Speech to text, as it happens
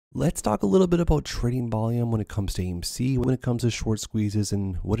Let's talk a little bit about trading volume when it comes to AMC, when it comes to short squeezes,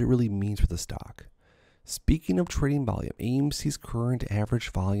 and what it really means for the stock. Speaking of trading volume, AMC's current average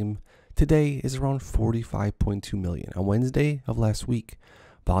volume today is around 45.2 million. On Wednesday of last week,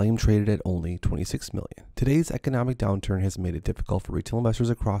 volume traded at only 26 million. Today's economic downturn has made it difficult for retail investors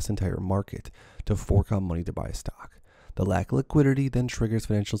across the entire market to fork out money to buy a stock. The lack of liquidity then triggers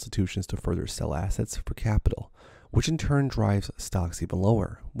financial institutions to further sell assets for capital, which in turn drives stocks even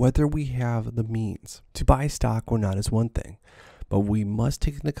lower. Whether we have the means to buy stock or not is one thing, but we must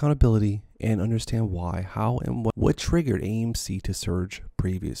take accountability and understand why, how, and what triggered AMC to surge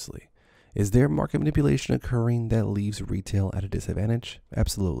previously. Is there market manipulation occurring that leaves retail at a disadvantage?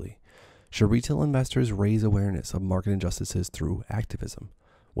 Absolutely. Should retail investors raise awareness of market injustices through activism?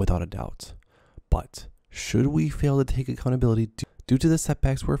 Without a doubt. But should we fail to take accountability due to the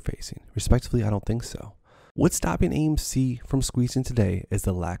setbacks we're facing? Respectively, I don't think so. What's stopping AMC from squeezing today is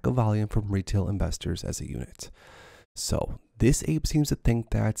the lack of volume from retail investors as a unit. So this ape seems to think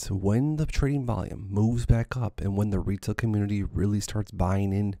that when the trading volume moves back up and when the retail community really starts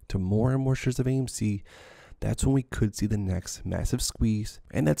buying into more and more shares of AMC, that's when we could see the next massive squeeze.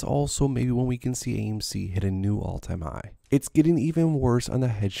 And that's also maybe when we can see AMC hit a new all-time high. It's getting even worse on the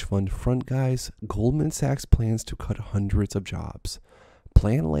hedge fund front, guys. Goldman Sachs plans to cut hundreds of jobs.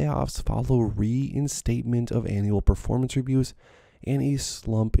 Planned layoffs follow reinstatement of annual performance reviews and a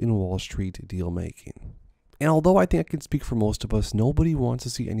slump in Wall Street deal making. And although I think I can speak for most of us, nobody wants to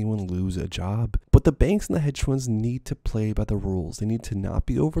see anyone lose a job. But the banks and the hedge funds need to play by the rules. They need to not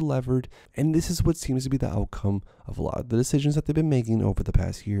be over-levered. And this is what seems to be the outcome of a lot of the decisions that they've been making over the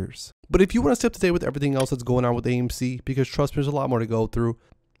past years. But if you want to stay up to date with everything else that's going on with AMC, because trust me, there's a lot more to go through,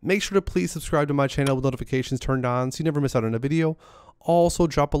 make sure to please subscribe to my channel with notifications turned on so you never miss out on a video. Also,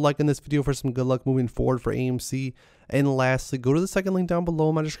 drop a like in this video for some good luck moving forward for AMC. And lastly, go to the second link down below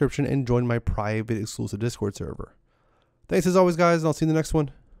in my description and join my private exclusive Discord server. Thanks as always, guys, and I'll see you in the next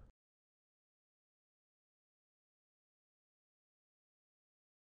one.